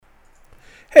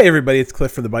Hey everybody, it's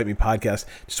Cliff from the Bite Me Podcast.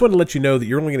 Just wanted to let you know that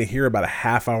you're only going to hear about a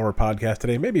half-hour podcast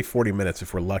today, maybe 40 minutes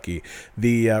if we're lucky.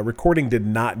 The recording did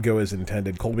not go as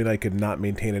intended. Colby and I could not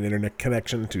maintain an internet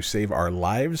connection to save our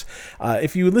lives.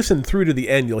 If you listen through to the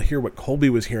end, you'll hear what Colby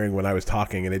was hearing when I was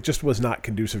talking, and it just was not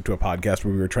conducive to a podcast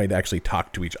where we were trying to actually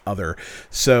talk to each other.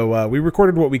 So we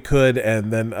recorded what we could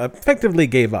and then effectively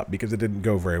gave up because it didn't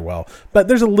go very well. But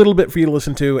there's a little bit for you to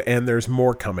listen to, and there's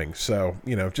more coming. So,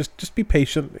 just be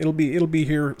patient. It'll be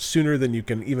here sooner than you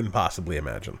can even possibly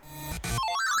imagine.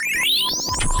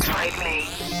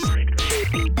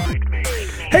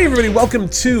 Hey everybody, welcome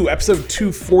to episode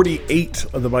 248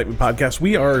 of the Bite Me Podcast.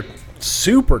 We are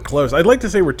super close. I'd like to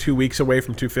say we're 2 weeks away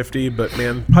from 250, but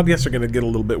man, podcasts are going to get a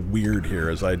little bit weird here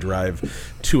as I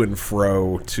drive to and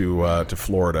fro to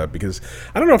Florida, because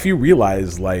I don't know if you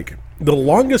realize, like, the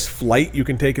longest flight you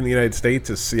can take in the United States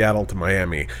is Seattle to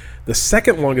Miami. The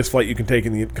second longest flight you can take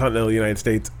in the continental United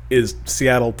States is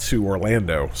Seattle to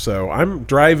Orlando. So I'm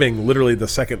driving literally the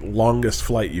second longest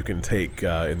flight you can take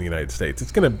in the United States.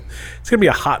 It's gonna be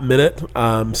a hot minute.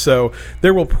 So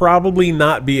there will probably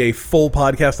not be a full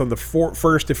podcast on the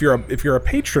first. If you're a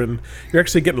patron, you're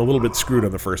actually getting a little bit screwed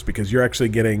on the first, because you're actually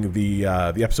getting the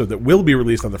episode that will be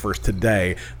released on the first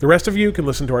today. The rest of you can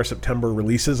listen to our September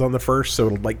releases on the first, so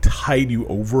it'll like tide you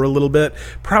over a little bit.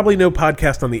 Probably no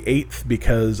podcast on the 8th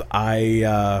because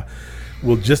I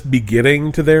will just be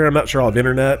getting to there. I'm not sure I'll have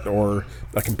internet or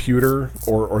a computer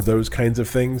or those kinds of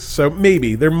things. So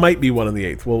maybe there might be one on the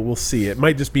 8th. We'll see. It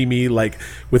might just be me like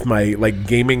with my like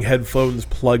gaming headphones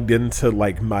plugged into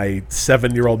like my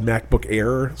 7-year-old MacBook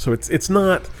Air. So it's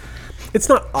not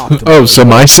optimal. Oh, so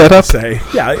my setup?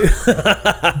 Yeah.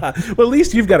 Well, at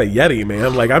least you've got a Yeti,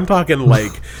 man. Like I'm talking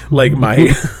like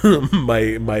my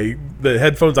the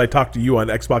headphones I talk to you on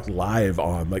Xbox Live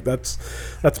on. Like that's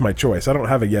my choice. I don't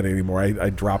have a Yeti anymore. I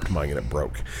dropped mine and it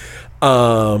broke.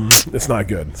 It's not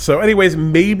good. So anyways,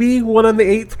 maybe one on the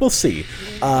 8th. We'll see.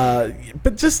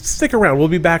 But just stick around. We'll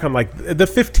be back on like the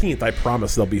 15th. I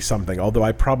promise there'll be something, although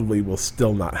I probably will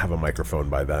still not have a microphone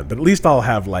by then, but at least I'll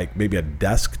have like maybe a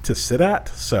desk to sit at.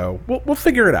 So we'll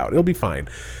figure it out. It'll be fine.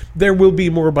 There will be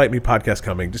more Bite Me podcast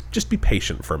coming. Just be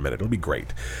patient for a minute. It'll be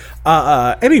great.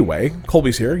 Anyway,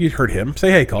 Colby's here. You heard him. Say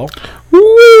hey, Cole.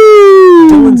 Woo!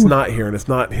 Dylan's not here, and it's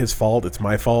not his fault. It's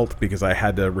my fault because I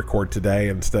had to record today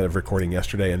instead of recording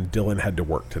yesterday, and Dylan had to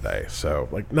work today. So,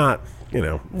 like, not,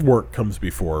 work comes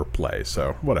before play,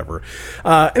 so whatever.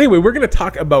 Anyway, we're going to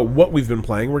talk about what we've been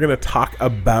playing. We're going to talk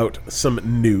about some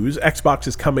news. Xbox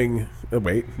is coming...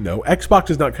 Xbox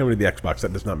is not coming to the Xbox.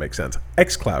 That does not make sense.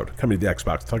 xCloud coming to the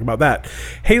Xbox. Talk about that.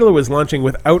 Halo is launching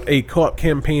without a co-op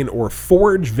campaign or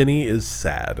Forge. Vinny is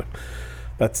sad.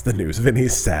 That's the news.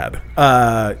 Vinny's sad.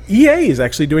 EA is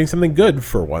actually doing something good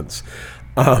for once.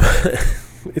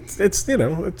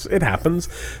 It happens.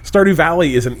 Stardew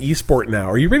Valley is an esport now.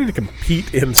 Are you ready to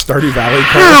compete in Stardew Valley?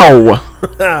 How?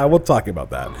 We'll talk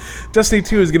about that. Destiny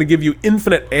 2 is going to give you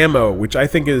infinite ammo, which I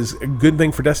think is a good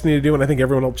thing for Destiny to do, and I think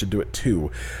everyone else should do it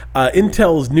too.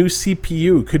 Intel's new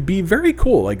CPU could be very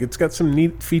cool. Like, it's got some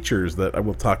neat features that I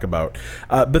will talk about.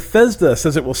 Bethesda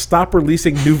says it will stop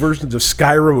releasing new versions of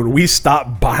Skyrim when we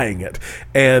stop buying it.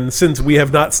 And since we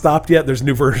have not stopped yet, there's a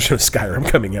new version of Skyrim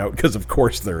coming out, because of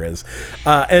course there is.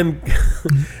 And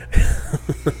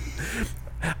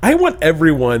I want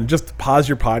everyone just to pause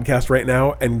your podcast right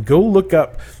now and go look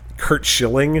up Kurt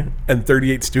Schilling and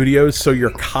 38 Studios so you're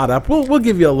caught up. We'll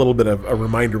give you a little bit of a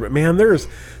reminder, but man, there's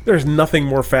nothing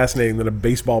more fascinating than a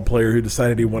baseball player who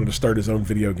decided he wanted to start his own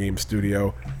video game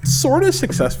studio, sort of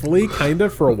successfully, kind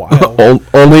of, for a while.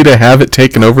 Only to have it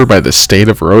taken over by the state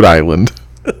of Rhode Island.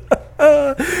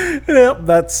 Yeah,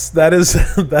 that is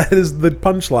the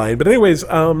punchline. But anyways,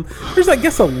 there's, I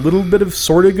guess, a little bit of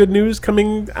sort of good news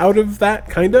coming out of that,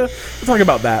 kind of. We'll talk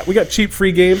about that. We got cheap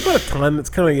free games, not a ton. It's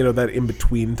kind of, that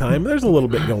in-between time. There's a little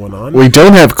bit going on. We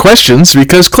don't have questions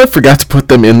because Cliff forgot to put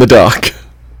them in the doc.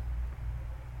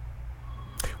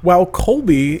 While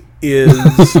Colby is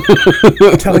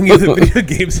telling you the video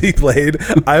games he played,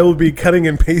 I will be cutting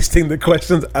and pasting the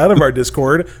questions out of our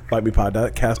Discord,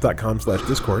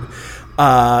 bitemepodcast.com/Discord,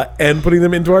 and putting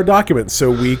them into our documents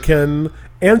so we can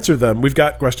answer them. We've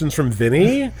got questions from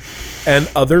Vinny and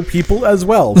other people as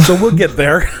well, so we'll get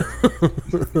there.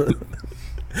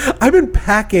 I've been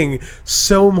packing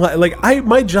so much. Like,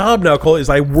 my job now, Cole, is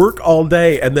I work all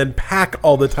day and then pack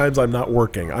all the times I'm not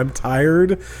working. I'm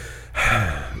tired.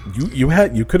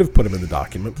 You could have put them in the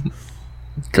document.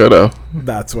 Coulda.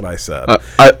 That's what I said.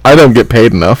 I don't get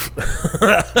paid enough.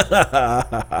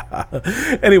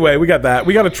 Anyway, we got that.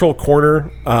 We got a troll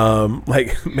corner. Man,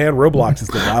 Roblox is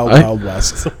the wild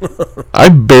west. I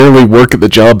barely work at the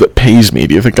job that pays me.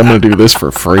 Do you think I'm going to do this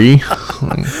for free?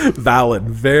 Valid.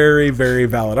 Very, very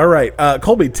valid. All right.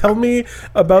 Colby, tell me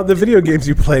about the video games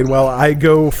you played while I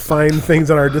go find things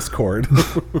on our Discord.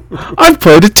 I've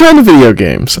played a ton of video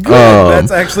games.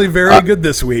 That's actually very good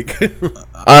this week.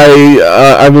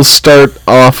 I will start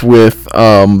off with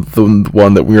the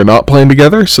one that we are not playing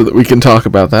together so that we can talk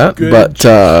about that. Good.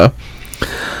 But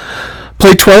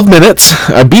played 12 minutes.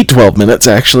 I beat 12 minutes,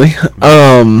 actually.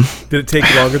 Did it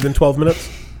take longer than 12 minutes?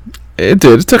 It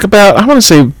did. It took about, I want to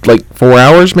say, like 4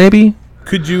 hours, maybe.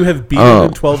 Could you have beaten it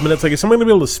in 12 minutes? Like, is someone going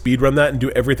to be able to speedrun that and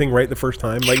do everything right the first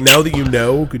time? Like, now that you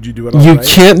know, could you do it all You right?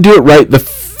 can't do it right the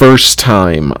first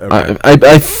time. Okay.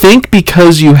 I think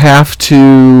because you have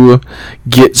to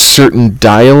get certain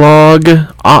dialogue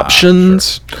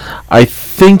options, I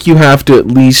think you have to at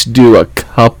least do a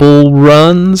couple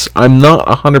runs. I'm not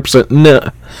 100%.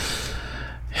 No.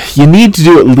 You need to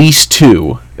do at least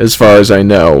 2, as far as I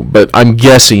know, but I'm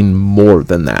guessing more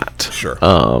than that. Sure.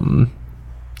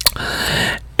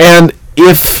 And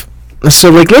if so,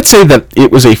 like, let's say that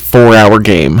it was a 4-hour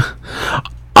game,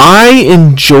 I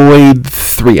enjoyed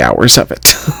 3 hours of it.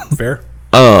 Fair.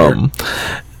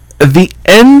 The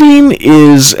ending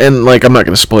is, and like, I'm not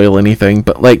going to spoil anything,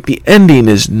 but like, the ending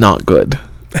is not good.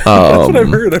 That's what I've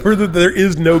heard. I've heard that there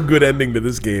is no good ending to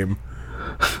this game.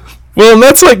 Well, and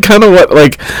that's like kind of what,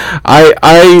 like,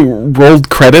 I rolled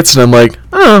credits and I'm like,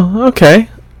 oh, okay.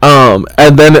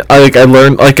 And then I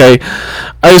learned, like,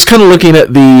 I was kind of looking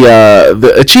at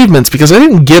the achievements because I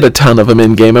didn't get a ton of them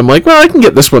in game. I'm like, well, I can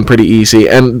get this one pretty easy,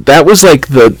 and that was like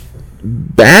the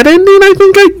bad ending. I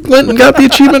think I went and got the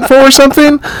achievement for or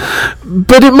something.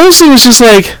 But it mostly was just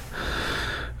like,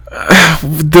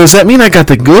 does that mean I got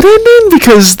the good ending?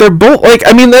 Because they're both like,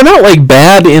 I mean, they're not like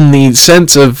bad in the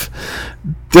sense of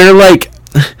they're like,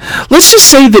 let's just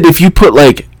say that if you put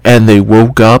like, and they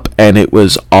woke up and it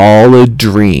was all a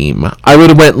dream, I would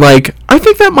have went like, I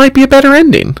think that might be a better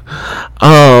ending.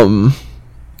 The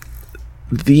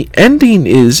ending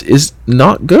is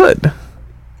not good.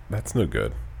 That's no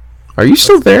good. Are you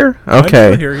still there? Okay.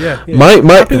 I'm still here, yeah. My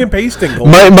Copying and pasting.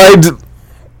 I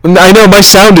know my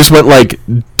sound just went like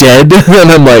dead,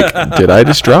 and I'm like, did I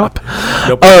just drop?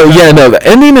 Nope. Oh yeah, no, the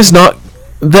ending's not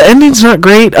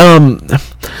great.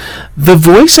 The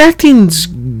voice acting's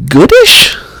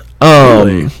goodish.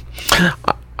 Really?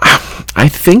 I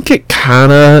think it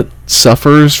kind of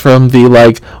suffers from the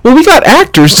like, well, we got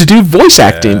actors to do voice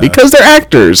acting because they're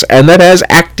actors, and that has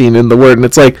acting in the word, and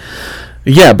it's like,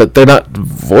 yeah, but they're not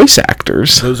voice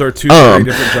actors. Those are two very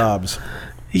different jobs.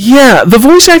 Yeah, the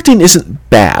voice acting isn't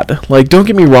bad. Like, don't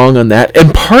get me wrong on that.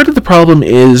 And part of the problem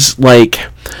is, like,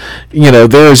 you know,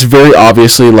 there is very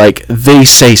obviously, like, they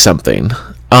say something,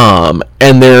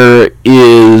 and there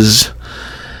is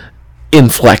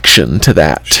inflection to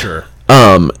that. Sure.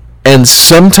 And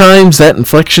sometimes that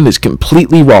inflection is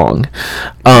completely wrong.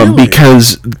 Really?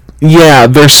 Because, yeah,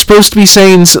 they're supposed to be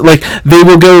saying, like, they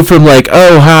will go from, like,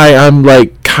 oh, hi, I'm,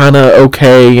 like, kind of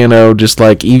okay, you know, just,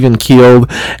 like,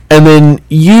 even-keeled, and then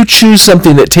you choose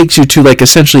something that takes you to, like,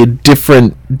 essentially a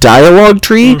different dialogue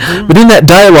tree, but in that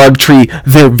dialogue tree,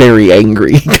 they're very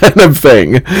angry, kind of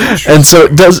thing. And so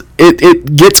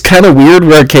it gets kind of weird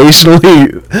where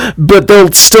occasionally, but they'll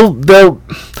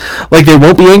like, they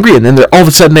won't be angry, and then they're all of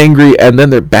a sudden angry, and then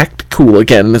they're back to cool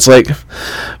again, and it's like,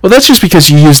 well, that's just because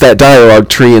you use that dialogue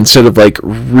tree instead of, like,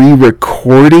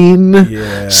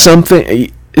 re-recording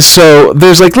something. So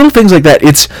there's, like, little things like that.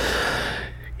 It's,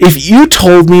 if you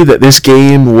told me that this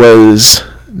game was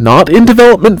not in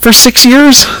development for 6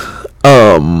 years,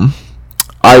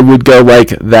 I would go, like,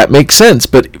 that makes sense.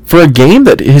 But for a game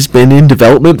that has been in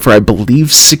development for, I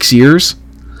believe, 6 years,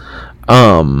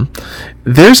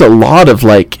 there's a lot of,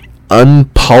 like,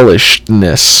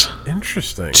 unpolishedness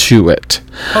to it.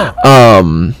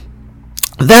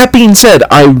 That being said,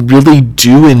 I really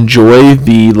do enjoy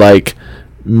the, like,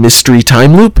 mystery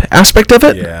time loop aspect of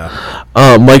it.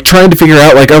 Like, trying to figure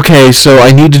out, like, okay, so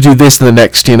I need to do this in the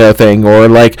next, you know, thing, or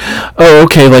like, oh,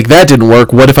 okay, like, that didn't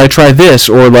work, what if I try this,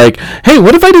 or like, hey,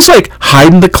 what if I just, like,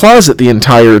 hide in the closet the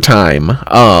entire time?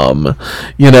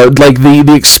 You know, like,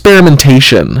 the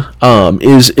experimentation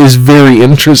is very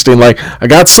interesting. Like, I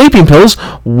got sleeping pills,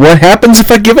 what happens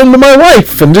if I give them to my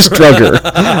wife and just drug her?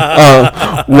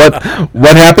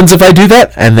 What happens if I do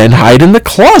that and then hide in the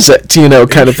closet, you know,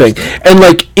 kind of thing. And, like,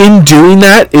 like, in doing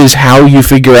that is how you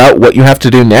figure out what you have to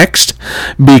do next,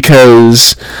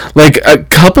 because, like, a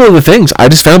couple of the things I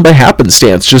just found by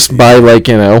happenstance, just by, like,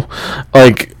 you know,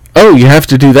 like, oh, you have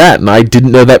to do that, and I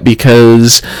didn't know that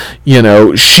because, you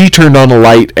know, she turned on a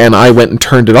light and I went and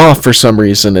turned it off for some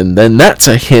reason, and then that's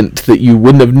a hint that you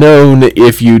wouldn't have known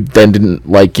if you then didn't,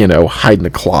 like, you know, hide in a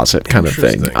closet kind of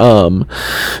thing.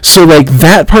 So, like,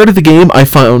 that part of the game I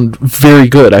found very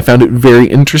good. I found it very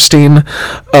interesting,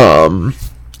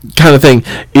 kind of thing.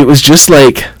 It was just,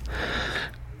 like,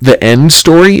 the end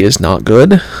story is not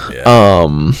good.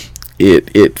 Yeah.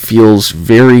 It feels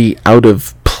very out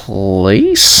of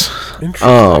place,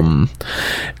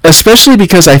 especially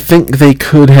because I think they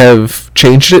could have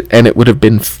changed it and it would have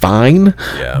been fine,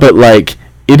 but, like,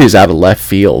 it is out of left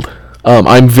field.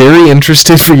 I'm very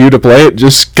interested for you to play it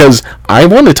just because I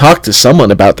want to talk to someone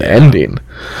about the ending,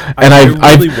 and I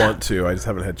really want to. I just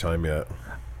haven't had time yet.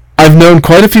 I've known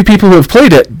quite a few people who have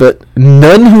played it, but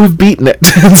none who have beaten it.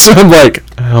 So I'm like,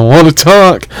 I want to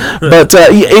talk. But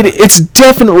it's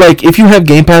definitely, like, if you have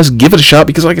Game Pass, give it a shot,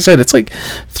 because, like I said, it's like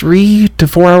 3 to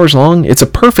 4 hours long. It's a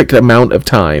perfect amount of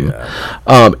time.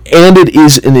 Yeah. And it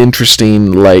is an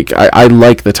interesting, like, I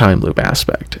like the time loop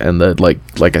aspect and the,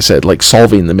 like I said, like,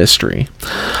 solving the mystery.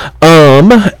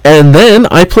 And then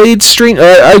I played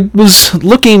I was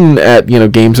looking at, you know,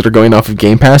 games that are going off of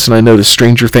Game Pass, and I noticed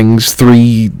Stranger Things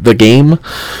 3, the game,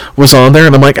 was on there,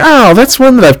 and I'm like, oh, that's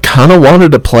one that I've kind of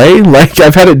wanted to play. Like,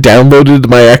 I've had it downloaded to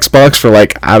my Xbox for,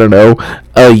 like, I don't know,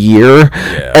 a year,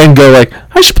 and go, like,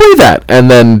 I should play that, and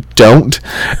then don't.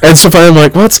 And so finally I'm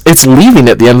like, well, it's leaving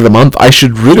at the end of the month. I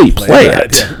should really play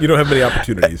it. Yeah. You don't have many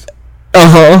opportunities.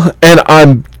 And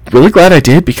I'm really glad I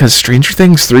did, because Stranger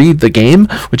Things 3, the game,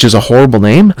 which is a horrible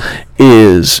name,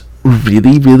 is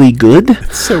really, really good.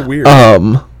 It's so weird.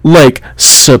 Like,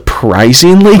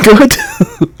 surprisingly good.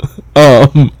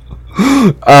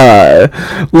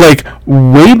 Like,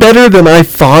 way better than I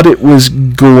thought it was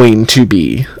going to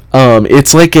be.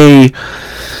 It's like a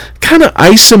kind of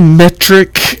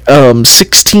isometric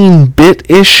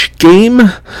 16-bit-ish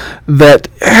game that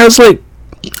has, like,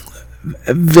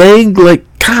 vague, like,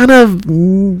 kind of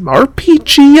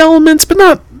RPG elements, but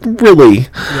not really.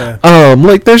 Yeah.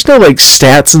 Like, there's no, like,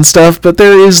 stats and stuff, but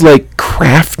there is, like,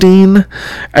 crafting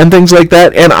and things like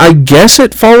that, and I guess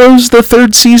it follows the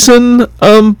third season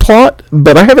plot,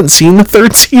 but I haven't seen the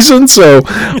third season, so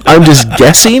I'm just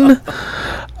guessing.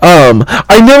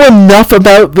 I know enough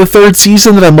about the third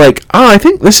season that I'm like, I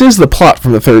think this is the plot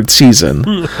from the third season.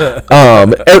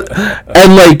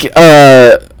 And like,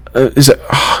 is it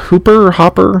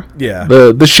Hopper? Yeah.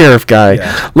 The sheriff guy.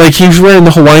 Yeah. Like, he's wearing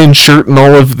the Hawaiian shirt and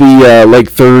all of the, like,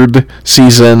 third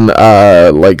season,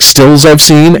 like, stills I've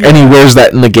seen, and he wears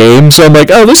that in the game, so I'm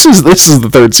like, oh, this is the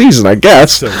third season, I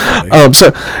guess. So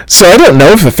I don't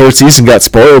know if the third season got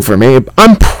spoiled for me.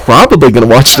 I'm probably going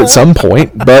to watch it at some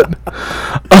point, but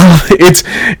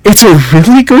it's a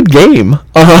really good game.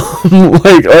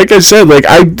 Like I said, like,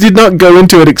 I did not go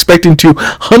into it expecting to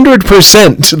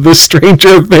 100% the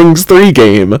Stranger Things 3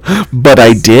 game, but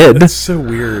I did. That's so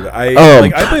weird. I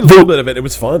played a little bit of it. It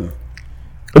was fun.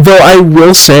 Though I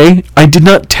will say, I did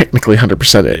not technically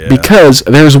 100% it, because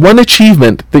there's one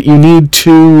achievement that you need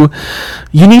to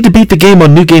beat the game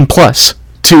on New Game Plus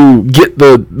to get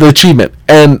the achievement,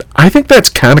 and I think that's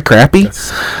kind of crappy.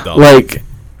 Like,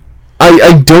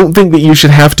 I don't think that you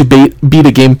should have to beat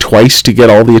a game twice to get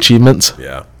all the achievements.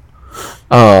 Yeah.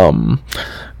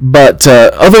 But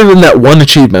other than that one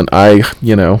achievement, I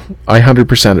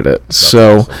 100%ed it. That's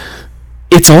so awesome.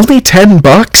 It's only $10.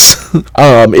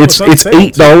 It's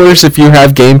 $8 if you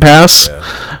have Game Pass,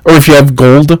 or if you have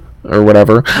Gold or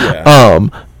whatever. Yeah.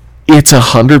 It's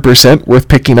 100% worth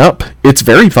picking up. It's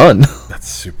very fun. That's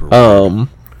super weird.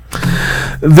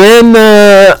 Then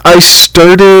I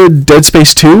started Dead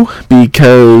Space 2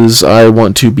 because I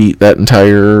want to beat that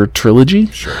entire trilogy.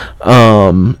 Sure.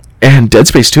 And Dead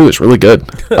Space 2 is really good.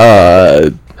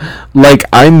 Like,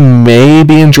 I may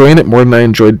be enjoying it more than I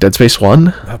enjoyed Dead Space 1.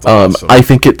 That's awesome. I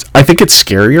think it's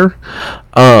scarier.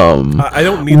 I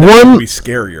don't need that to be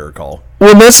scarier, Call.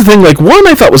 Well, that's the thing. Like, 1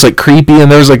 I thought was, like, creepy,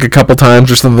 and there was, like, a couple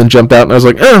times where something jumped out, and I was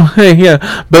like, oh, hey,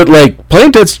 yeah. But, like, playing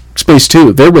Dead Space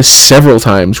 2, there was several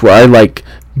times where I, like,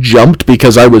 jumped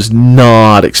because I was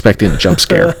not expecting a jump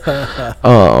scare.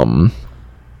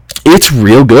 It's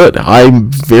real good.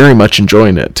 I'm very much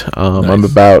enjoying it. Nice. I'm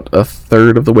about a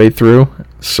third of the way through.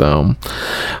 So,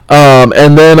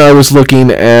 and then I was looking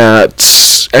at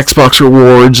Xbox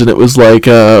rewards, and it was like,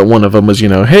 one of them was,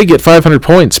 hey, get 500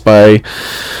 points by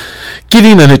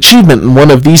getting an achievement in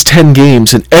one of these 10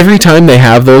 games, and every time they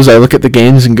have those, I look at the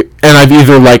games and I've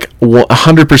either like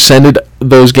 100%ed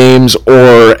those games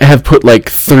or have put like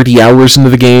 30 hours into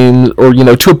the game, or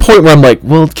to a point where I'm like,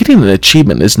 well, getting an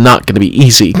achievement is not going to be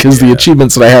easy because the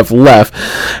achievements that I have left.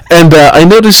 And I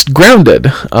noticed Grounded,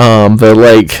 the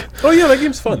like, oh yeah, that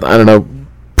game's fun. I don't know,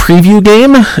 preview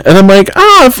game, and I'm like,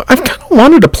 I've kind of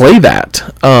wanted to play that,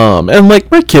 and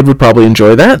like my kid would probably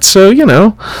enjoy that, so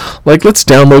like let's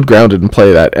download Grounded and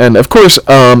play that. And of course,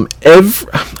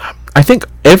 I think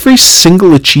every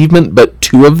single achievement but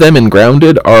 2 of them in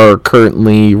Grounded are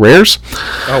currently rares.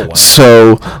 Oh wow!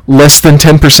 So less than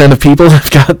 10% of people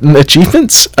have gotten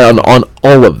achievements on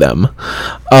all of them.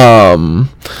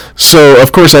 So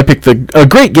of course I picked a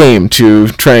great game to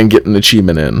try and get an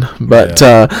achievement in. But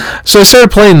so I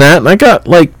started playing that, and I got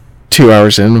like 2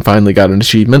 hours in and finally got an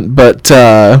achievement. But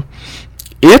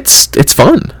it's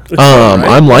fun. Right?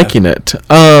 I'm liking it.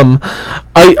 I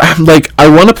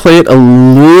want to play it a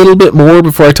little bit more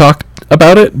before I talk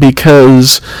about it,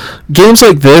 because games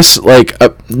like this, like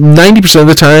 90% of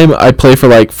the time I play for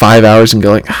like 5 hours and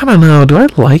go like, I don't know, do I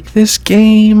like this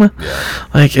game?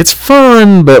 Like, it's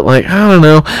fun, but like, I don't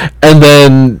know. And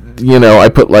then I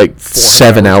put like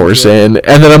 7 hours in,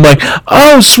 and then I'm like,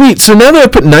 oh sweet, so now that I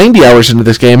put 90 hours into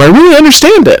this game, I really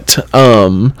understand it.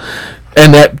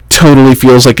 And that totally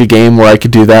feels like a game where I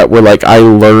could do that, where like I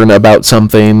learn about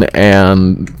something or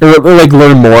like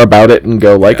learn more about it and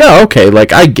go like, oh okay,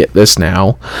 like I get this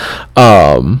now.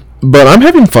 But I'm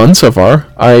having fun so far.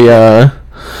 I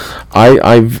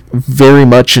very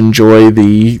much enjoy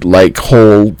the like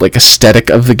whole like aesthetic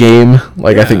of the game.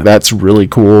 Like I think that's really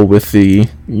cool with the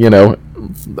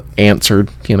ants are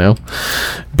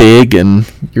big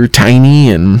and you're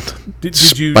tiny, and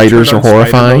spiders are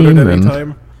horrifying.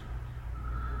 And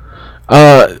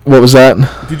what was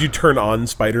that? Did you turn on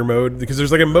spider mode? Because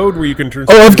there's like a mode where you can turn.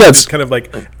 Oh, I've got kind of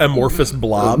like amorphous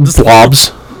blobs.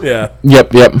 Yeah.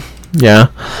 Yep. Yeah.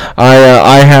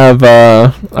 I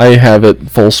have it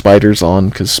full spiders on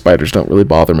because spiders don't really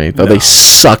bother me, though. No. They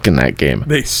suck in that game.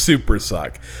 They super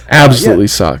suck. Absolutely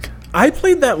suck. I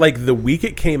played that like the week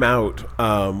it came out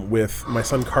with my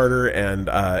son Carter and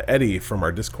Eddie from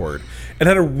our Discord, and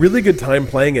had a really good time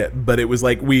playing it. But it was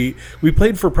like we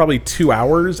played for probably 2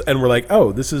 hours, and we're like,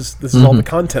 oh, this is all the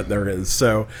content there is.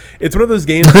 So it's one of those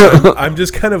games where I'm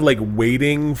just kind of like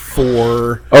waiting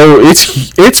for. Oh,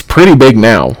 it's pretty big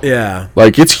now. Yeah,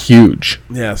 like it's huge.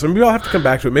 Yeah, so maybe I'll have to come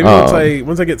back to it. Maybe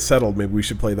once I get settled, maybe we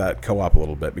should play that co-op a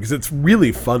little bit, because it's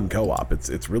really fun co-op.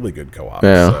 It's really good co-op.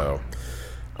 Yeah. So.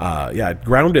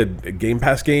 Grounded, Game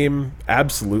Pass game,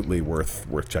 absolutely worth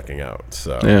checking out.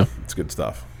 So it's good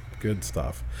stuff. Good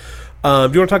stuff. Do you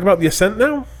want to talk about the Ascent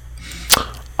now?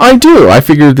 I do. I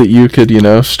figured that you could,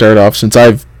 start off, since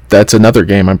that's another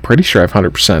game I'm pretty sure I've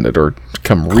 100%ed or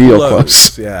come real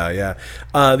close. Yeah.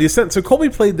 The Ascent. So Colby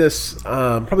played this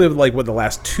probably like the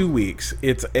last 2 weeks.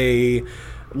 It's a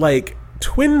like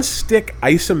twin stick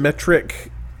isometric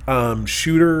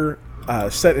shooter.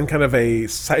 Set in kind of a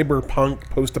cyberpunk,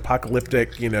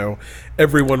 post-apocalyptic,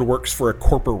 everyone works for a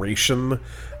corporation.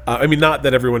 I mean, not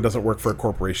that everyone doesn't work for a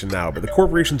corporation now, but the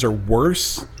corporations are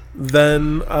worse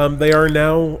than they are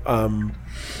now.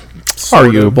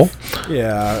 Arguable.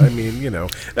 Yeah, I mean,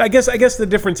 I guess the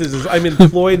difference is I'm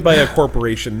employed by a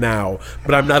corporation now,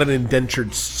 but I'm not an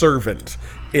indentured servant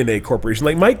in a corporation.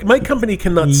 Like my company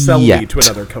cannot sell me to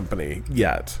another company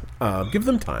yet. Give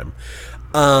them time.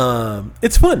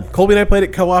 It's fun. Colby and I played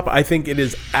it co-op. I think it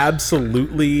is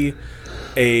absolutely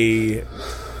if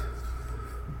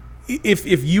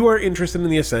you are interested in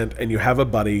the Ascent and you have a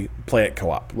buddy, play it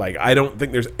co-op. Like, I don't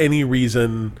think there's any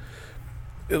reason.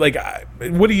 Like,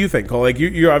 what do you think, Cole? Like,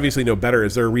 you obviously know better.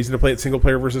 Is there a reason to play it single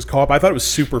player versus co-op? I thought it was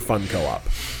super fun co-op.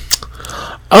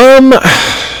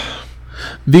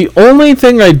 The only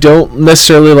thing I don't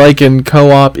necessarily like in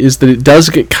co-op is that it does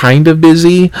get kind of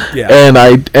busy, and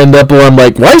I end up where I'm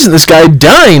like, why isn't this guy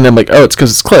dying? I'm like, oh, it's because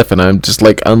it's Cliff, and I'm just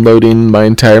like unloading my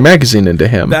entire magazine into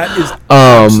him. That is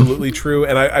absolutely true,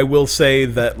 and I will say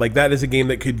that like that is a game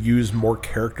that could use more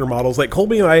character models. Like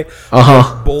Colby and I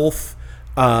are both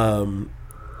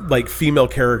like female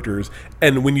characters,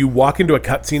 and when you walk into a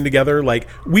cutscene together, like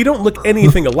we don't look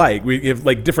anything alike. We have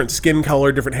like different skin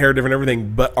color, different hair, different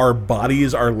everything, but our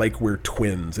bodies are like we're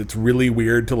twins. It's really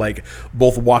weird to like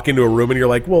both walk into a room and you're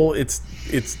like, well, it's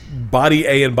body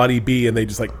A and body B, and they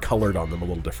just like colored on them a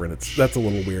little different. That's a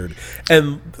little weird.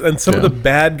 And some of the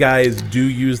bad guys do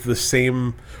use the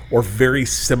same or very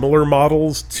similar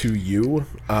models to you,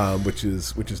 which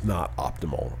is not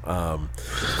optimal.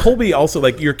 Colby also,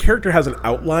 like, your character has an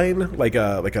outline, like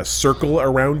a circle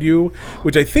around you,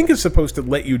 which I think is supposed to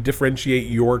let you differentiate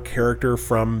your character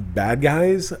from bad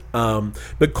guys.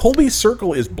 But Colby's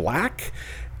circle is black,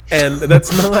 and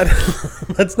that's not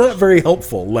that's not very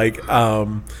helpful. Like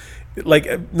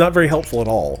not very helpful at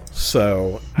all.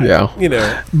 So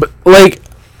yeah, but like.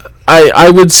 I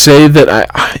would say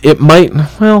that it might,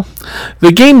 well,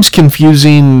 the game's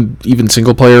confusing even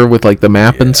single player with like the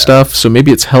map and stuff, so maybe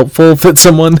it's helpful that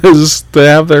someone is to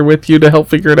have there with you to help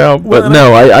figure it out. But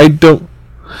no, I don't.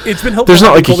 It's been helpful. There's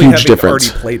not like a huge difference.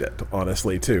 Already played it,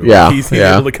 honestly, too. Yeah, he's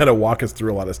able to kind of walk us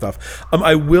through a lot of stuff.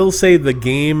 I will say the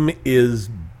game is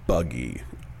buggy,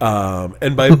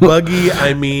 and by buggy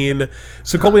I mean,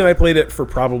 so Colby and I played it for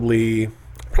probably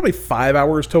 5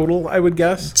 hours total, I would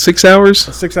guess. 6 hours?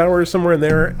 6 hours, somewhere in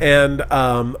there. And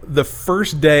the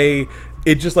first day,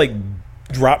 it just, like,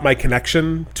 dropped my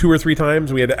connection 2 or 3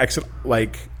 times. We had to exit,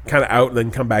 like, kind of out and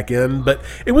then come back in. But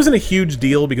it wasn't a huge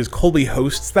deal because Colby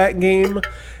hosts that game.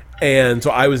 And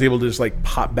so I was able to just, like,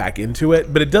 pop back into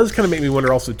it. But it does kind of make me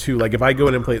wonder also, too, like, if I go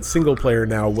in and play it single player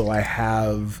now, will I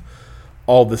have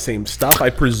all the same stuff? I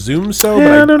presume so,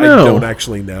 but I don't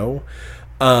actually know.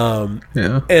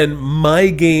 And my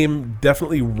game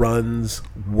definitely runs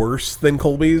worse than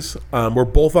Colby's. We're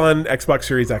both on Xbox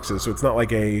Series X's, so it's not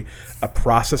like a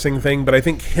processing thing, but I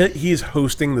think he's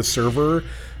hosting the server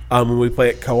when we play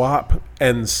it co-op,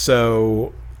 and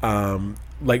so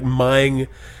like mine,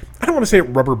 I don't want to say it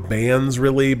rubber bands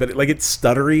really, but it's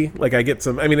stuttery. Like I get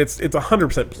some, I mean, it's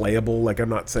 100% playable. Like I'm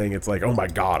not saying it's like, oh my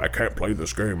God, I can't play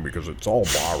this game because it's all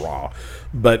blah rah,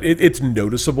 but it's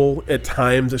noticeable at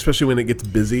times, especially when it gets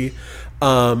busy.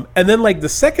 And then like the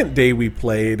second day we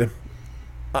played,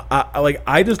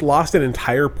 I just lost an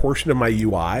entire portion of my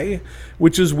UI,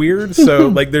 which is weird. So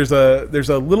like there's a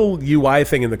little UI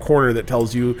thing in the corner that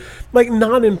tells you like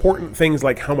non-important things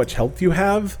like how much health you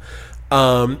have.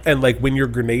 And like when your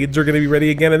grenades are going to be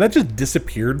ready again, and that just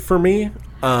disappeared for me,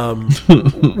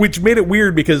 which made it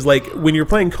weird because like when you're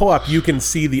playing co-op, you can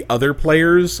see the other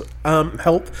players'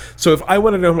 health. So if I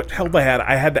wanted to know how much health I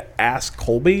had to ask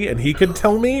Colby, and he could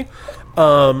tell me.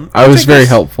 I was very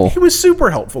helpful. He was super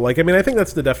helpful. Like I mean, I think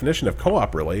that's the definition of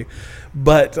co-op, really.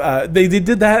 But they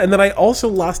did that, and then I also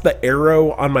lost the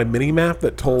arrow on my mini map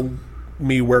that told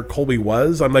me where Colby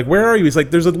was. I'm like, where are you? He's like,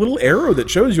 there's a little arrow that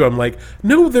shows you. I'm like,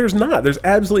 no, there's not. There's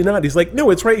absolutely not. He's like, no,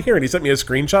 it's right here. And he sent me a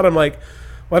screenshot. I'm like,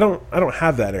 well, I don't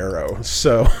have that arrow.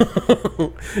 So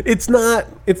it's not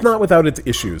without its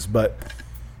issues, but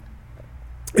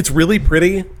it's really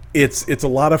pretty. It's a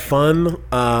lot of fun.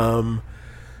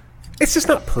 It's just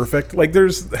not perfect. Like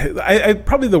there's, I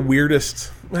probably the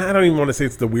weirdest, I don't even want to say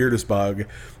it's the weirdest bug,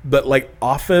 but like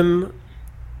often,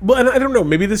 well, and I don't know,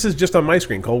 maybe this is just on my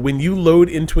screen, Cole. When you load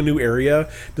into a new area,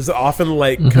 does it often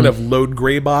like kind of load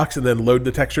gray box and then load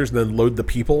the textures and then load the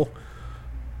people?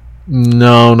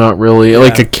 No, not really. Yeah.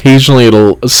 Like occasionally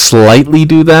it'll slightly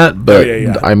do that, but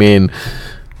I mean,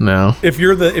 no. If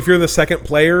you're the second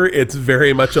player, it's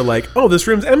very much a like, oh, this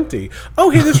room's empty. Oh,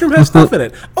 hey, this room has stuff in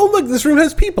it. Oh, look, this room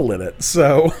has people in it.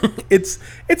 So it's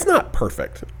not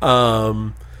perfect.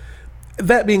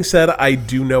 That being said, I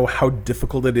do know how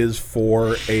difficult it is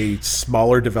for a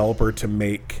smaller developer to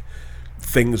make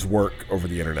things work over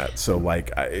the internet. So,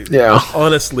 like,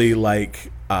 honestly,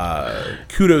 like,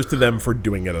 kudos to them for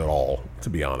doing it at all,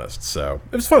 to be honest. So,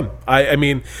 it was fun. I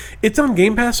mean, it's on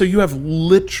Game Pass, so you have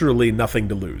literally nothing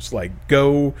to lose. Like,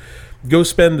 go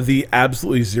spend the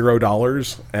absolutely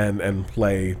 $0 and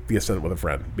play The Ascent with a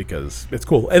friend because it's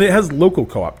cool, and it has local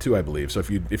co-op too, I believe. So if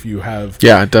you have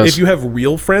it does. If you have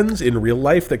real friends in real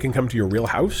life that can come to your real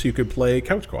house, you could play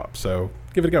couch co-op. So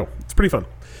give it a go. It's pretty fun.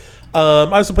 I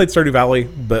also played Stardew Valley,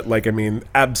 but like I mean,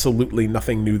 absolutely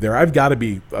nothing new there. I've got to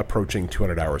be approaching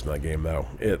 200 hours in that game though.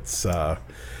 It's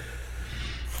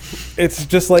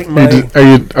just like my.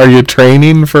 Are you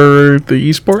training for the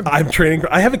esport? I'm training.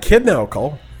 I have a kid now,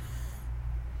 Cole.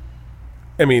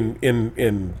 I mean,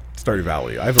 in Stardew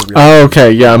Valley, I have a real. Oh,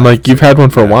 okay, yeah. I'm like, you've had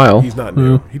one for a while. He's not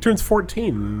new. He turns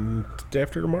 14 day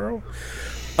after tomorrow.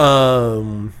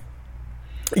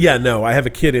 Yeah, no, I have a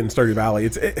kid in Stardew Valley.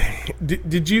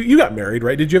 Did you got married,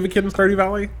 right? Did you have a kid in Stardew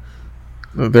Valley?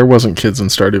 There wasn't kids in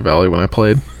Stardew Valley when I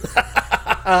played.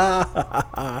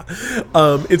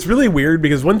 It's really weird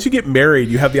because once you get married,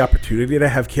 you have the opportunity to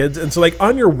have kids, and so like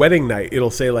on your wedding night,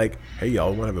 it'll say like, "Hey, y'all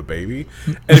want to have a baby?"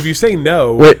 And if you say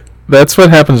no, wait, that's what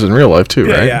happens in real life too,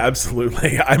 right? Yeah,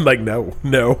 absolutely. I'm like, no.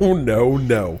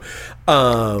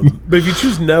 But if you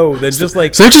choose no, then just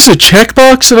like, is there just a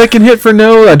checkbox that I can hit for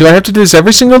no? Do I have to do this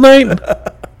every single night?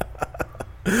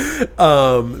 It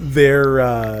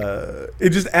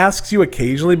just asks you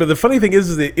occasionally, but the funny thing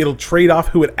is that it'll trade off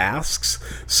who it asks.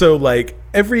 So like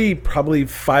every probably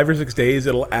 5 or 6 days,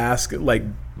 it'll ask, like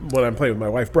when I'm playing with my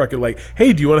wife Brooke, it'll like,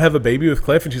 hey, do you want to have a baby with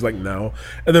Cliff? And she's like, no.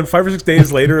 And then 5 or 6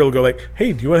 days later, it'll go like,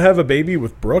 hey, do you want to have a baby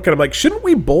with Brooke? And I'm like, shouldn't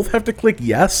we both have to click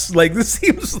yes? Like this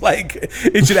seems like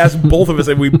it should ask both of us,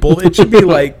 and we both. It should be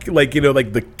like you know,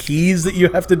 like the keys that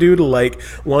you have to do to like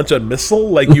launch a missile.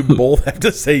 Like you both have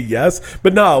to say yes.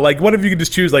 But no, like what if you could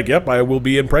just choose like, yep, I will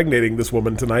be impregnating this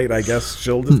woman tonight. I guess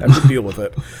she'll just have to deal with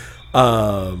it.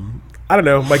 I don't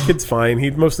know. My kid's fine.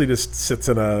 He mostly just sits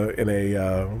in a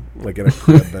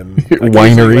crib and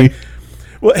winery.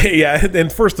 Well, yeah,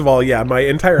 and first of all, yeah, my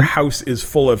entire house is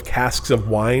full of casks of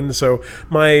wine. So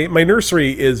my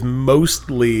nursery is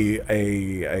mostly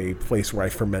a place where I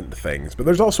ferment things, but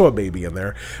there's also a baby in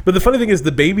there. But the funny thing is,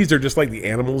 the babies are just like the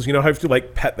animals. You know how you have to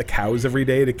like pet the cows every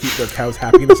day to keep their cows'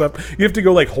 happiness up. You have to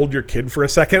go like hold your kid for a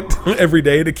second every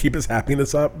day to keep his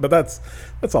happiness up. But that's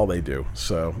all they do.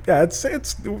 So yeah, it's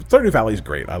Stardew Valley's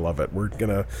great. I love it.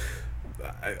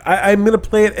 I'm gonna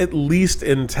play it at least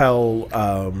until.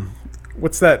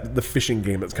 What's that? The fishing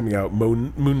game that's coming out,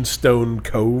 Moonstone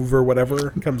Cove or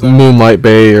whatever comes out. Moonlight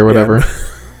Bay or whatever. Yeah.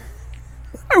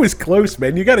 I was close,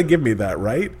 man. You got to give me that,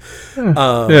 right?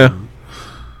 Yeah.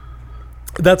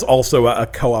 That's also a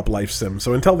co-op life sim.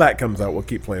 So until that comes out, we'll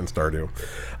keep playing Stardew.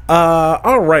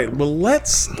 All right. Well,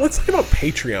 let's talk about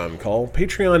Patreon, Cole.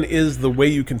 Patreon is the way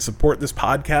you can support this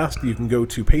podcast. You can go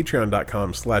to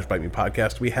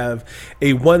patreon.com/BiteMePodcast. We have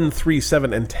a $1, $3,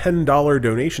 $7, and $10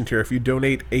 donation tier. If you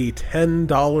donate a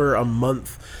 $10 a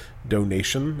month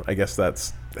donation, I guess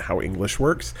that's how English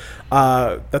works,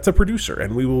 that's a producer,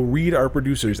 and we will read our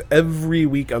producers every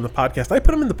week on the podcast. I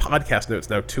put them in the podcast notes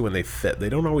now too, and they fit. They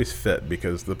don't always fit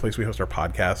because the place we host our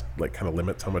podcast like kind of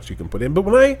limits how much you can put in, but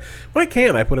when I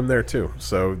can, I put them there too,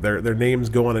 so their names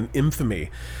go on an infamy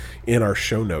in our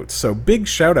show notes. So big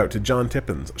shout out to John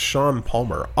Tippins, Sean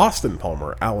Palmer, Austin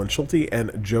Palmer, Alan Schulte,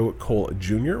 and Joe Cole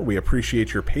Jr. We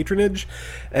appreciate your patronage,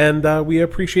 and we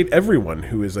appreciate everyone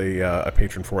who is a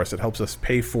patron for us. It helps us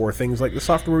pay for things like the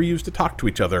software we use to talk to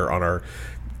each other on our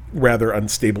rather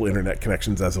unstable internet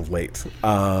connections as of late.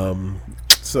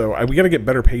 So we got to get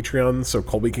better Patreons so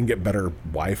Colby can get better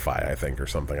Wi-Fi, I think, or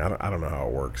something. I don't know how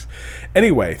it works.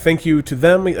 Anyway, thank you to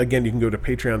them. Again, you can go to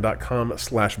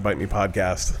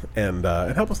patreon.com/BiteMePodcast and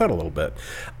help us out a little bit.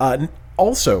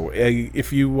 Also,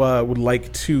 if you would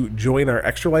like to join our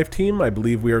Extra Life team, I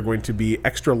believe we are going to be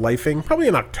Extra Lifing probably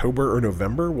in October or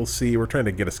November. We'll see. We're trying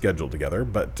to get a schedule together.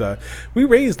 But we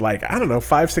raised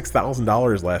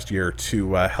 $5,000-$6,000 last year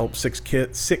to help sick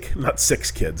kids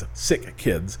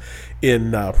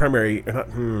in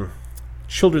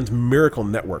Children's Miracle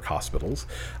Network hospitals,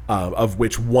 of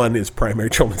which one is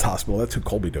Primary Children's Hospital. That's who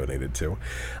Colby donated to.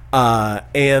 I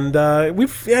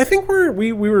think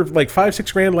we were like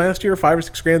 $5-6 grand last year, $5 or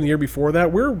 $6 grand the year before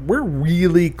that. We're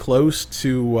really close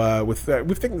to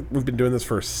we've been doing this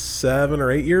for 7 or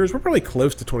 8 years. We're probably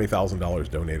close to $20,000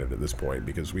 donated at this point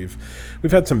because we've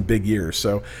had some big years.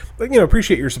 So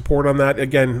appreciate your support on that.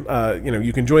 Again,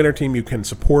 you can join our team, you can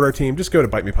support our team. Just go to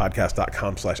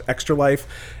bitemepodcast.com/extralife,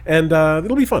 and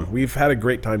it'll be fun. We've had a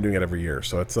great time doing it every year,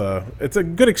 so it's a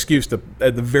good excuse to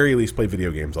at the very least play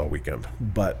video games all weekend.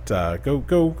 But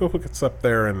go hook us up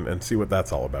there and see what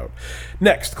that's all about.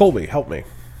 Next, Colby, help me.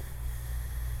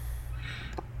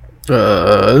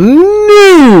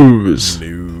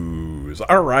 News.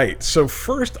 All right. So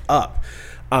first up,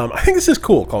 I think this is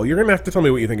cool, Cole. You're gonna have to tell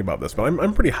me what you think about this, but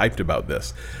I'm pretty hyped about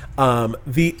this.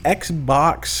 The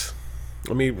Xbox.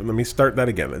 Let me start that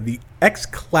again. The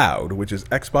xCloud, which is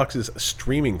Xbox's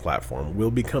streaming platform,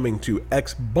 will be coming to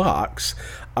Xbox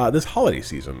this holiday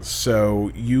season.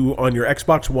 So you, on your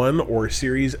Xbox One or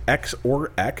Series X or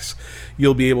X,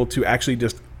 you'll be able to actually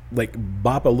just like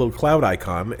bop a little cloud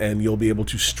icon, and you'll be able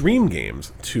to stream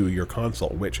games to your console.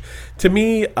 Which, to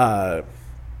me,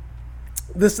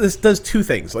 this does two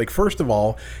things. Like, first of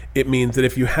all, it means that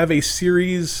if you have a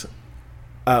Series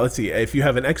if you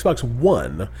have an Xbox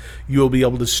One, you'll be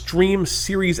able to stream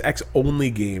Series X only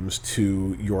games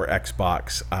to your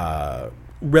Xbox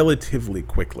relatively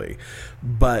quickly.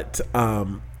 But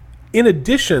in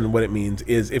addition, what it means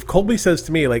is if Colby says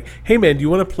to me, like, hey man, do you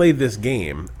want to play this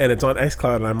game? And it's on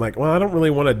xCloud, and I'm like, well, I don't really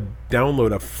want to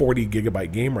download a 40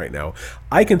 gigabyte game right now.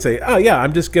 I can say, oh yeah, I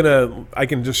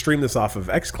can just stream this off of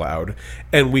xCloud,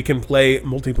 and we can play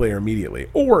multiplayer immediately.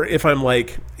 Or if I'm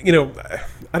like, I don't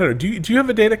know, do you have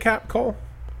a data cap, Cole?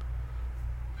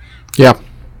 Yeah.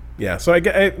 Yeah, so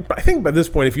I think by this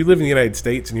point, if you live in the United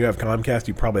States and you have Comcast,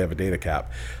 you probably have a data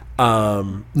cap.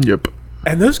 Yep.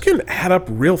 And those can add up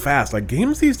real fast. Like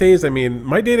games these days, I mean,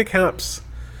 my data cap's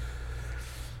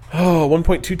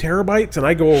 1.2 terabytes, and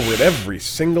I go over it every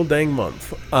single dang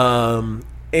month.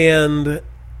 And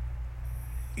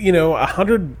you know,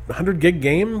 100 gig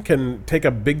game can take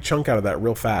a big chunk out of that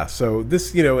real fast. So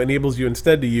this, you know, enables you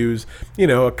instead to use, you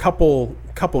know, a couple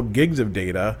gigs of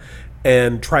data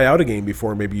and try out a game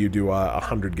before maybe you do a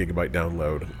 100 gigabyte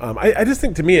download. I just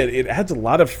think, to me, it adds a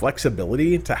lot of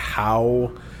flexibility to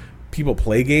how people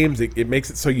play games. It makes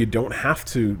it so you don't have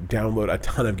to download a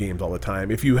ton of games all the time.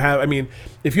 If you have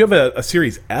a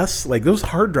Series S, like those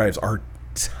hard drives are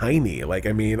tiny. Like,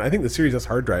 I mean, I think the Series S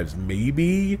hard drives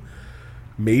maybe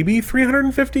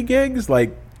 350 gigs.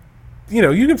 Like, you know,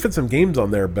 you can fit some games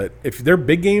on there, but if they're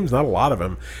big games, not a lot of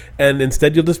them. And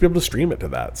instead, you'll just be able to stream it to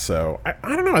that. So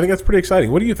I don't know. I think that's pretty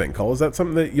exciting. What do you think, Cole? Is that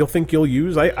something that you'll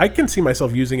use? I can see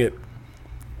myself using it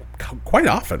quite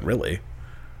often, really.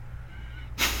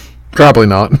 Probably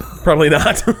not. Probably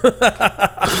not.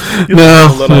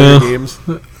 No. Games.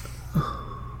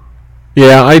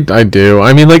 Yeah, I do.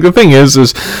 I mean, like, the thing is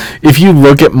if you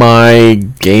look at my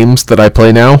games that I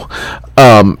play now,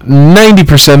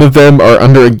 90% of them are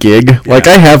under a gig. Yeah, like,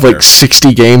 I have, like,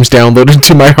 60 games downloaded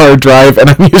to my hard drive, and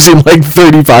I'm using, like,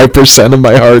 35% of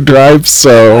my hard drive,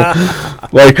 so,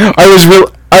 like,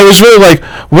 I was really like,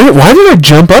 why did I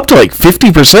jump up to like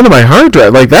 50% of my hard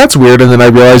drive? Like, that's weird. And then I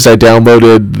realized I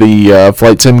downloaded the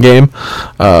Flight Sim game,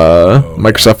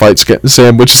 Microsoft Flight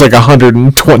Sim, which is like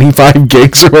 125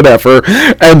 gigs or whatever.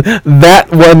 And that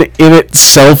one in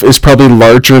itself is probably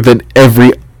larger than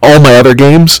all my other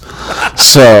games.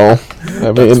 So,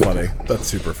 I mean, that's funny. That's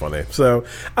super funny. So,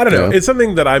 I don't know. Yeah. It's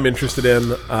something that I'm interested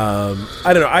in. I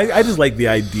don't know. I just like the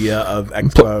idea of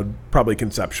xCloud, probably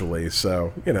conceptually.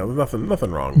 So, you know,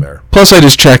 nothing wrong there. Plus, I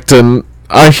just checked, and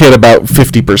I hit about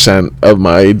 50% of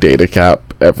my data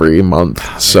cap every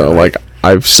month. So, like,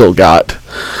 I've still got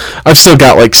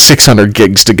like 600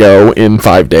 gigs to go in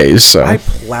 5 days. So I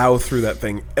plow through that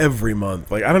thing every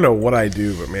month. Like, I don't know what I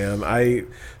do, but man,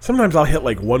 sometimes I'll hit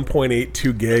like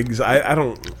 1.82 gigs. I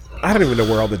don't even know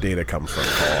where all the data comes from,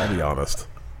 Paul, I'll be honest.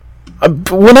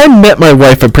 When I met my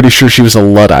wife, I'm pretty sure she was a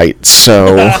Luddite,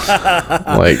 so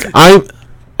like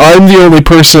I'm the only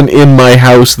person in my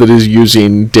house that is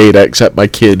using data except my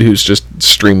kid, who's just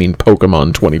streaming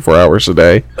Pokemon 24 hours a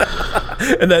day.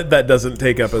 And that doesn't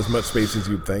take up as much space as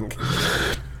you'd think.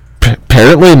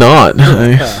 Apparently not.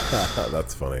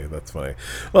 That's funny.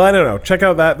 Well, I don't know. Check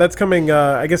out that. That's coming,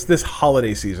 I guess, this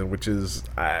holiday season, which is,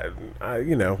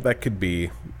 you know, that could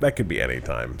be any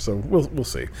time. So we'll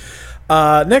see.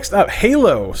 Next up,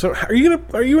 Halo. So are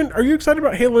you excited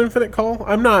about Halo Infinite, Call?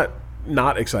 I'm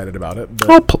not excited about it.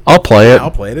 But I'll play it.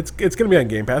 I'll play it. It's going to be on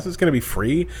Game Pass. It's going to be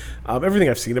free. Everything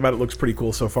I've seen about it looks pretty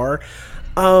cool so far.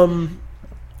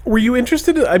 Were you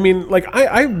interested? I mean, like,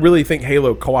 I really think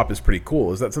Halo co-op is pretty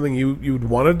cool. Is that something you'd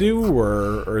want to do,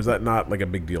 or is that not like a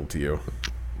big deal to you?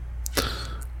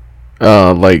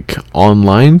 Like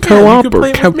online co-op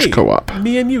or couch co-op?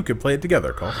 Me and you could play it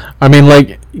together, Cole. I mean,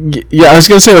 like, yeah, I was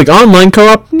gonna say, like, online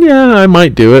co-op. Yeah, I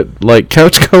might do it. Like,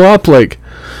 couch co-op, like,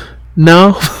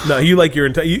 no. No, you like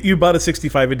you bought a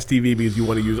 65-inch TV because you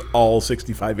want to use all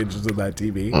 65 inches of that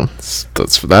TV.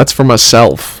 That's for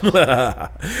myself.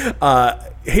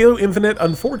 Halo Infinite,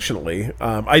 unfortunately,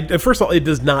 first of all, it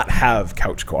does not have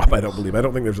couch co-op. I don't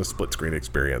think there's a split screen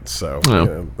experience, so you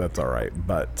know, that's all right.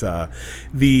 But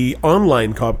the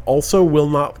online co-op also will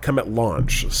not come at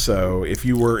launch. So if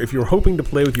you were hoping to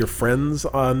play with your friends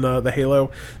on the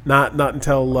Halo, not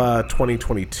until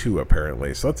 2022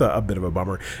 apparently. So that's a bit of a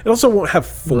bummer. It also won't have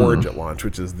Forge at launch,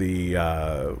 which is the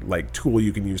like tool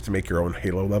you can use to make your own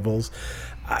Halo levels.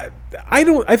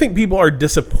 I think people are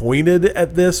disappointed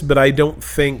at this, but I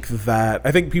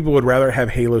think people would rather have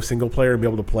Halo single player and be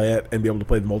able to play it and be able to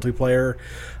play the multiplayer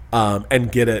and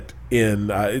get it in.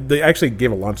 They actually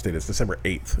gave a launch date. It's December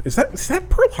 8th. Is that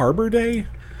Pearl Harbor Day?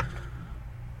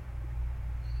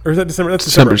 Or is that December? That's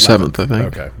December 7th, I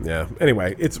think. Okay, yeah.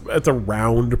 Anyway, it's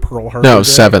around Pearl Harbor. No, Day.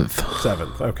 7th.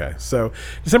 7th. Okay, so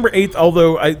December 8th.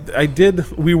 Although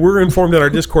we were informed in our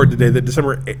Discord today that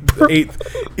December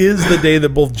 8th is the day that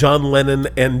both John Lennon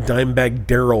and Dimebag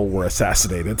Darrell were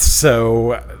assassinated.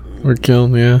 So we're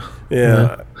killed. Yeah.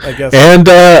 I guess. And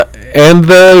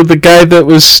the guy that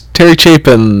was Terry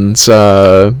Chapin's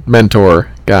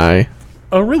mentor guy.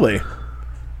 Oh, really?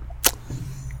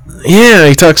 Yeah,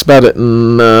 he talks about it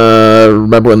in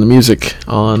Remember When the Music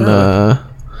on...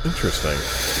 interesting.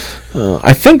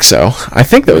 I think so. I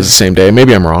think that was the same day.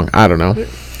 Maybe I'm wrong. I don't know.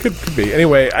 Could be.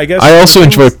 Anyway, I guess... I also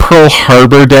enjoy Pearl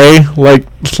Harbor Day. Like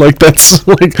that's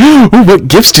like... Ooh, what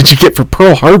gifts did you get for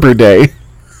Pearl Harbor Day?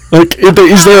 Like,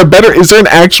 is there an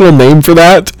actual name for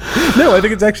that? No, I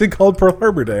think it's actually called Pearl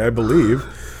Harbor Day, I believe.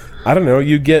 I don't know.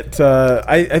 You get,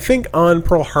 I think on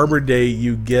Pearl Harbor Day,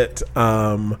 you get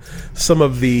some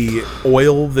of the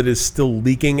oil that is still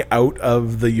leaking out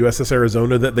of the USS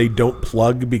Arizona that they don't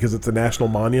plug because it's a national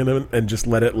monument and just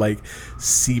let it, like,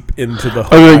 seep into the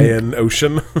Hawaiian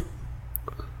Ocean.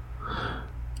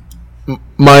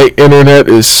 My internet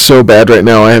is so bad right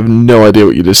now, I have no idea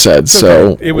what you just said.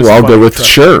 So I'll go with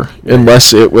sure,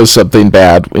 unless it was something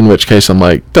bad, in which case I'm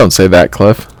like, don't say that,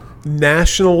 Cliff.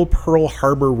 National Pearl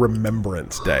Harbor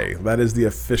Remembrance Day. That is the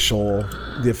official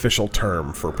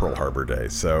term for Pearl Harbor Day.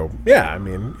 So, yeah, I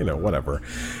mean, whatever.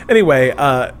 Anyway,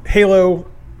 Halo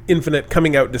Infinite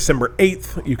coming out December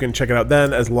 8th. You can check it out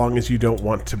then, as long as you don't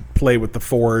want to play with the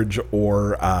Forge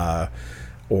or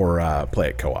play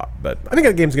it co-op. But I think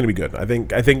that game's going to be good. I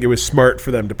think it was smart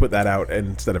for them to put that out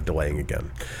instead of delaying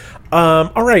again.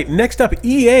 All right, next up,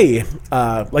 EA.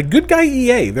 Like good guy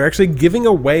EA, they're actually giving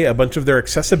away a bunch of their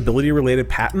accessibility-related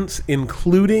patents,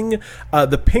 including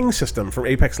the ping system from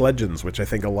Apex Legends, which I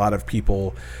think a lot of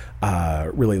people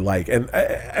really like. And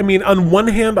I mean, on one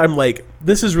hand, I'm like,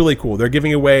 this is really cool. They're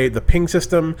giving away the ping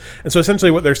system, and so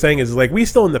essentially what they're saying is like, we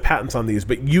still own the patents on these,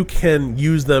 but you can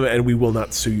use them, and we will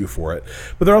not sue you for it.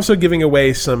 But they're also giving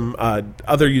away some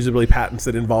other usability patents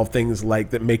that involve things like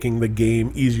that making the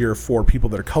game easier for people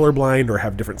that are colorblind or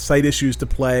have different sight issues to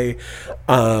play.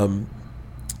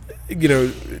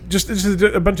 Just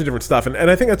a bunch of different stuff, and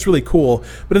I think that's really cool.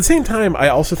 But at the same time, I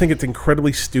also think it's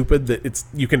incredibly stupid that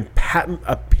you can patent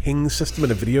a ping system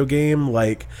in a video game.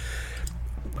 Like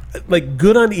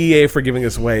good on EA for giving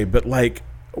this away, but like,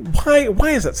 why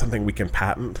is that something we can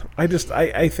patent? I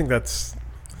think that's,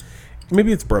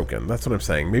 maybe it's broken. That's what I'm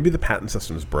saying. Maybe the patent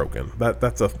system is broken.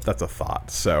 That's a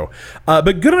thought. So,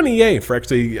 but good on EA for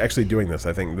actually doing this.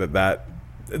 I think that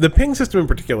the ping system in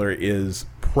particular is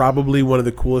probably one of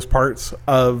the coolest parts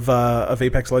of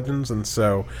Apex Legends, and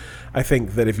so I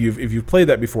think that if you've played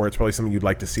that before, it's probably something you'd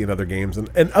like to see in other games, and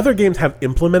other games have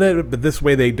implemented it, but this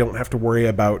way they don't have to worry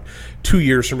about 2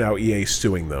 years from now EA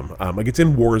suing them. Like it's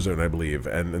in Warzone, I believe,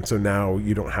 and so now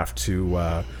you don't have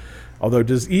to. Although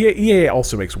does EA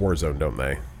also makes Warzone, don't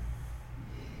they?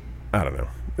 I don't know.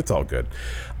 It's all good.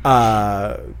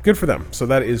 Good for them. So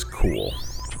that is cool.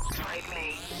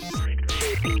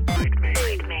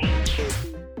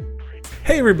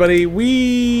 Hey everybody,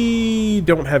 we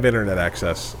don't have internet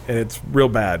access, and it's real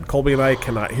bad. Colby and I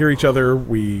cannot hear each other.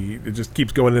 It just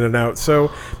keeps going in and out.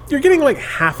 So you're getting like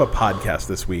half a podcast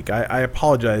this week. I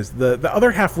apologize. The other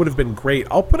half would have been great.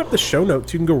 I'll put up the show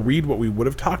notes. You can go read what we would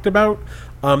have talked about.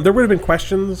 There would have been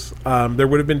questions. There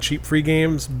would have been cheap free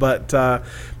games, but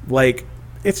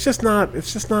it's not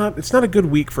a good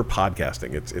week for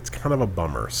podcasting. It's kind of a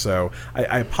bummer. So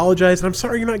I apologize, and I'm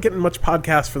sorry you're not getting much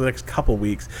podcast for the next couple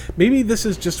weeks. Maybe this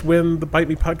is just when the Bite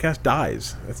Me podcast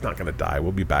dies. It's not going to die.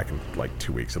 We'll be back in like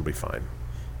 2 weeks. It'll be fine.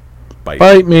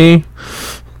 Bite me.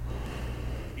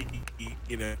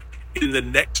 In the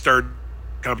next start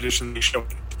competition, they show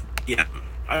again.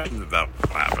 I think that will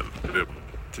happen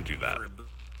to do that.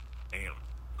 Damn.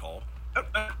 Call. But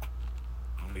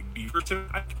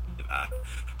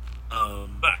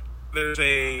there's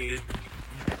a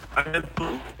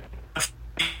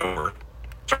sorry,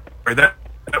 that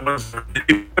was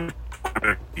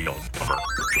a deal.